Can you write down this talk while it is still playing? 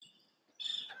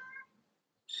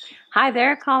Hi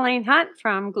there, Colleen Hunt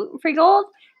from Gluten Free Gold,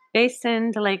 based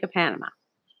in Delega, Panama.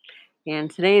 And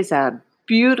today's a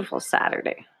beautiful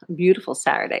Saturday. A beautiful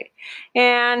Saturday.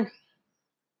 And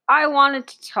I wanted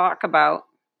to talk about,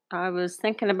 I was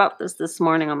thinking about this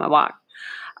morning on my walk.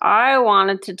 I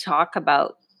wanted to talk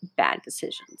about bad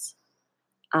decisions.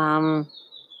 Um,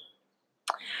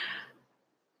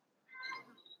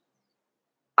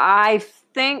 I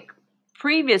think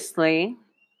previously,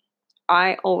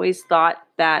 I always thought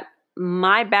that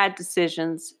my bad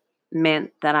decisions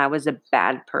meant that I was a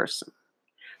bad person.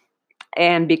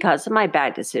 And because of my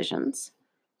bad decisions,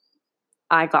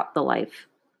 I got the life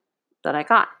that I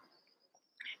got.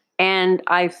 And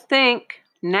I think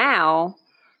now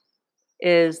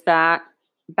is that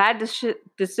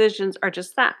decisions are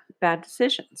just that, bad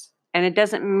decisions. And it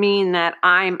doesn't mean that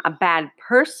I'm a bad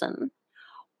person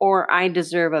or I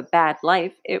deserve a bad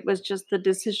life. It was just the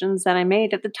decisions that I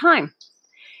made at the time.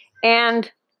 And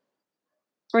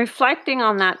reflecting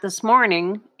on that this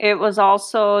morning, it was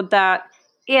also that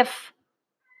if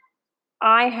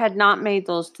I had not made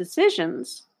those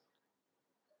decisions,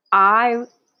 I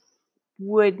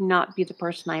would not be the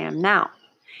person I am now.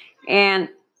 And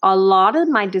a lot of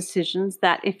my decisions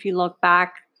that, if you look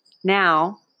back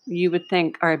now, you would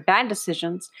think are bad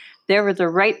decisions, they were the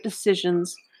right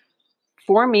decisions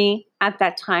for me at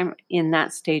that time in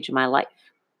that stage of my life.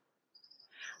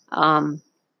 Um,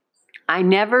 I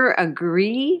never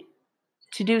agree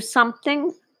to do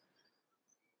something.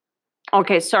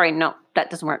 Okay, sorry, no, that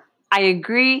doesn't work. I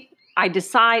agree. I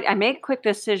decide. I make quick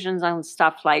decisions on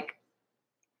stuff like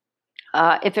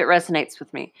if it resonates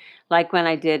with me, like when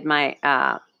I did my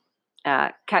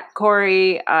Kat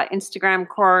Corey Instagram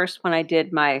course, when I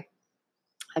did my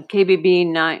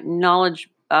KBB Knowledge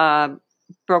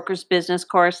Brokers Business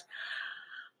course,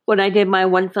 when I did my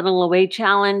One Funnel Away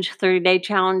challenge, 30-day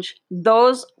challenge.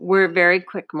 Those were very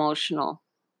quick emotional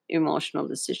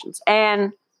decisions.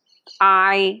 And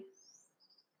I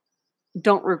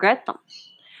don't regret them.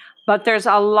 But there's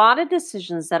a lot of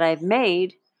decisions that I've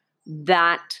made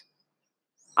that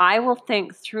I will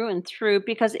think through and through,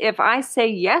 because if I say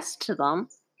yes to them,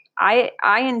 I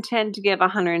intend to give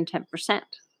 110%.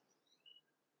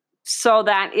 So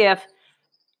that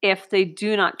if they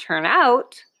do not turn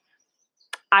out,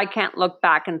 I can't look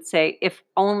back and say, if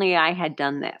only I had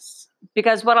done this.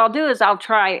 Because what I'll do is I'll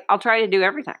try to do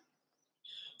everything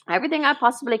I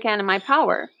possibly can in my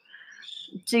power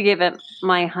to give it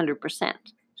my 100%.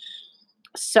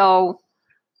 So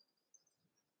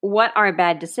what are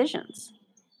bad decisions?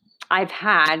 I've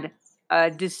had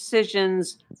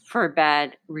decisions for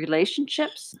bad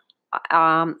relationships.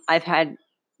 I've had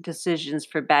decisions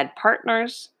for bad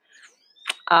partners.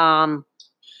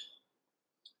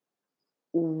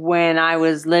 When I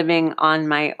was living on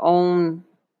my own,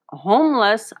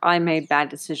 homeless, I made bad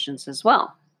decisions as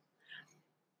well.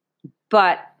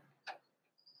 But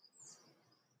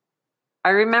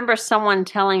I remember someone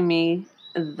telling me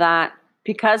that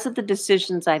because of the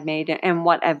decisions I've made and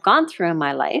what I've gone through in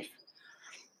my life,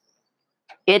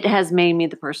 it has made me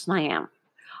the person I am.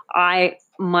 I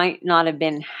might not have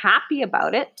been happy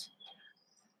about it,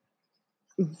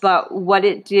 but what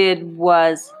it did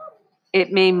was it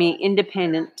made me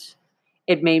independent.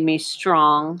 It made me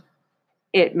strong.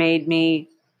 It made me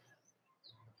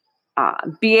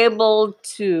be able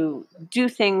to do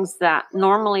things that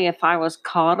normally, if I was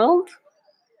coddled,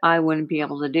 I wouldn't be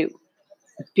able to do,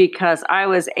 because I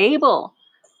was able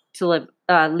to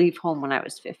leave home when I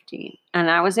was 15,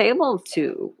 and I was able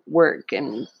to work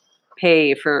and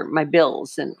pay for my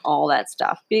bills and all that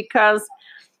stuff because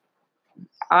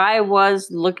I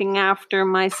was looking after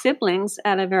my siblings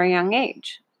at a very young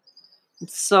age.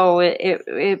 So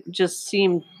it just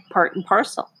seemed part and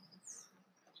parcel.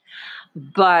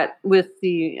 But with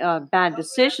the bad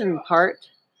decision part,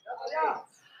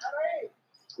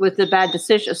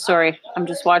 sorry, I'm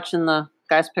just watching the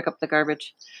guys pick up the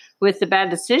garbage. With the bad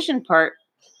decision part,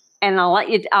 and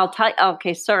I'll tell you,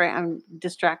 okay, sorry, I'm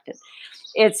distracted.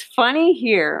 It's funny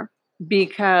here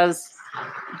because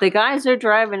the guys are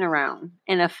driving around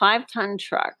in a 5-ton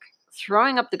truck,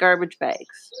 throwing up the garbage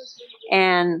bags.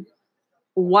 And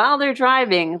while they're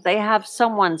driving, they have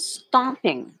someone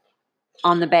stomping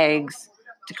on the bags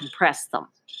to compress them.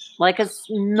 Like it's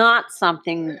not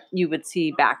something you would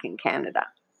see back in Canada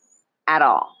at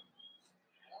all.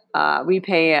 We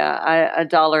pay a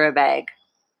dollar a bag.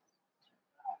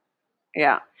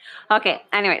 Yeah. Okay.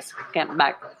 Anyways, getting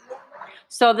back.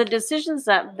 So the decisions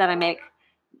that I make,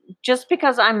 just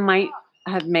because I might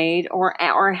have made or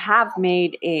have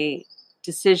made a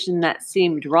decision that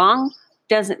seemed wrong,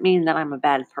 doesn't mean that I'm a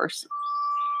bad person.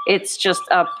 It's just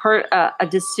a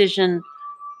decision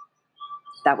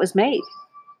that was made.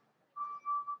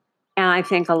 And I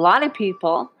think a lot of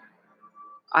people,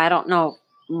 I don't know,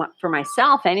 for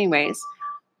myself anyways,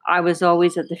 I was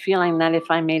always at the feeling that if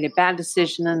I made a bad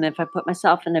decision and if I put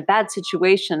myself in a bad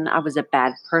situation, I was a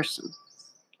bad person.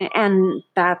 And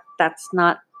that's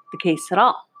not the case at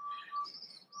all.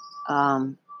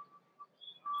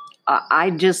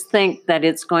 I just think that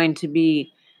it's going to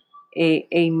be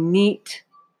a neat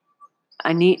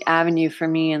avenue for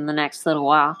me in the next little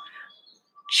while,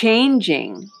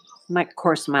 changing my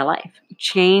course of my life,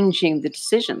 changing the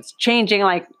decisions, changing,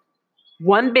 like,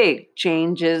 one big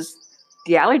change is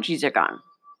the allergies are gone.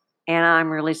 And I'm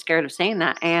really scared of saying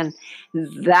that. And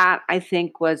that, I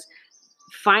think, was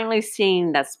finally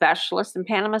seeing that specialist in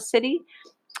Panama City,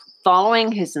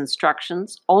 following his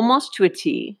instructions almost to a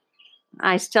T.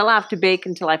 I still have to bake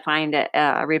until I find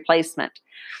a replacement.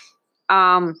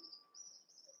 And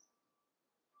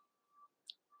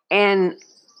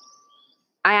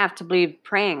I have to believe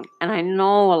praying. And I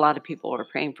know a lot of people are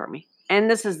praying for me. And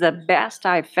this is the best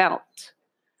I've felt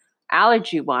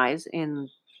allergy-wise in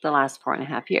the last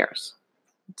 4.5 years.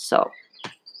 So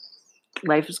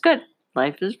life is good.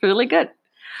 Life is really good.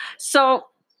 So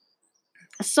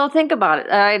think about it.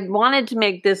 I wanted to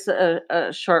make this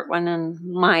a short one, and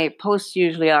my posts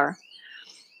usually are.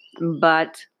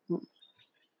 But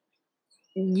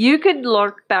you could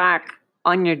look back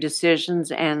on your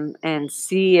decisions and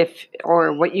see if,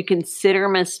 or what you consider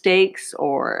mistakes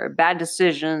or bad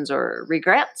decisions or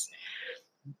regrets.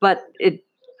 But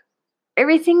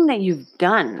everything that you've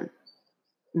done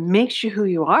makes you who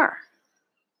you are.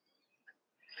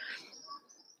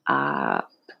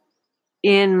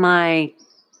 In my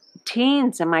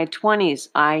teens and my 20s,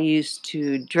 I used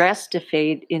to dress to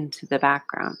fade into the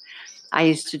background. I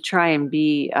used to try and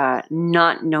be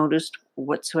not noticed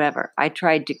whatsoever. I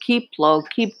tried to keep low,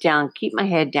 keep down, keep my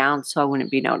head down so I wouldn't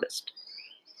be noticed.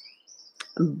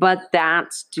 But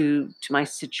that's due to my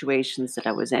situations that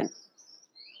I was in.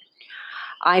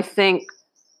 I think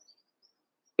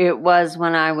it was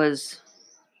when I was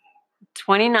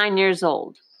 29 years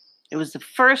old. It was the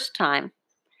first time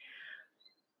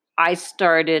I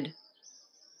started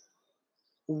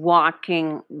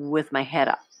walking with my head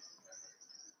up.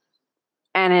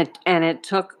 And it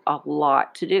took a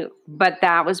lot to do. But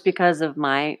that was because of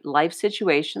my life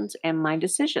situations and my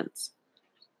decisions.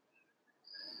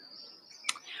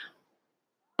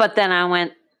 But then I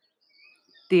went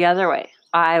the other way.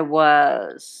 I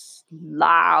was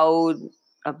loud,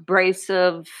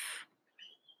 abrasive,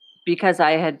 because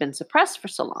I had been suppressed for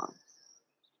so long.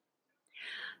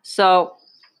 So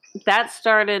that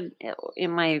started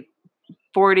in my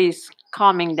 40s,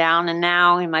 calming down, and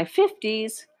now in my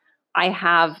 50s, I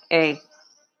have a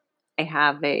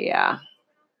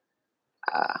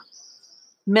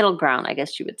middle ground, I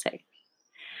guess you would say.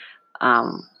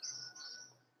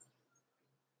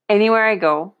 Anywhere I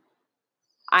go,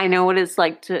 I know what it's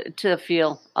like to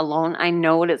feel alone. I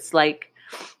know what it's like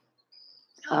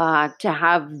to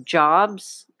have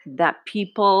jobs that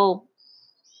people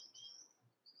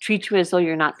treat you as though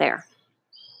you're not there.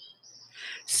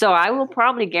 So I will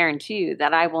probably guarantee you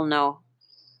that I will know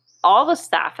all the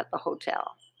staff at the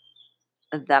hotel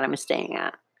that I'm staying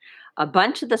at, a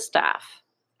bunch of the staff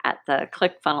at the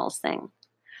ClickFunnels thing,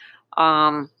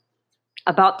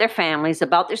 about their families,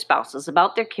 about their spouses,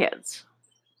 about their kids.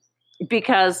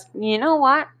 Because you know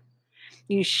what?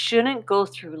 You shouldn't go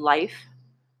through life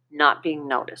not being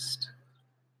noticed.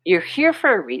 You're here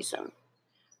for a reason.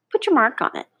 Put your mark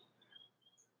on it.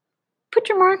 Put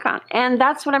your mark on it. And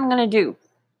that's what I'm going to do.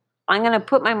 I'm going to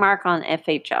put my mark on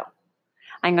FHL.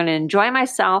 I'm going to enjoy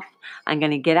myself. I'm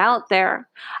going to get out there.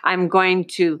 I'm going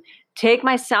to take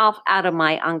myself out of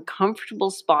my uncomfortable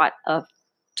spot of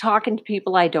talking to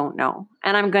people I don't know.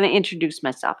 And I'm going to introduce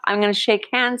myself. I'm going to shake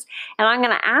hands, and I'm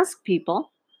going to ask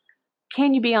people,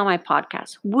 can you be on my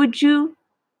podcast? Would you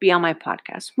be on my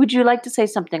podcast? Would you like to say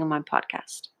something on my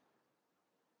podcast?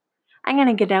 I'm going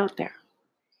to get out there,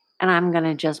 and I'm going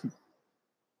to just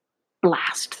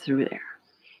blast through there.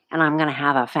 And I'm going to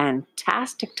have a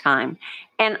fantastic time.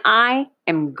 And I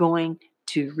am going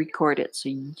to record it so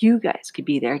you guys could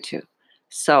be there too.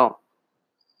 So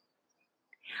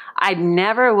I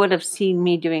never would have seen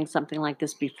me doing something like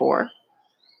this before.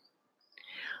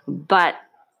 But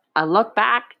I look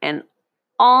back, and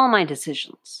all my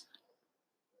decisions,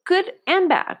 good and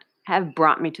bad, have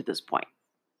brought me to this point.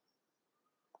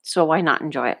 So why not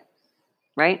enjoy it?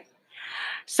 Right?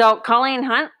 So Colleen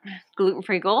Hunt, Gluten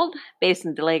Free Gold, based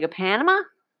in Dolega, Panama.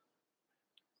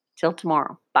 Till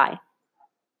tomorrow. Bye.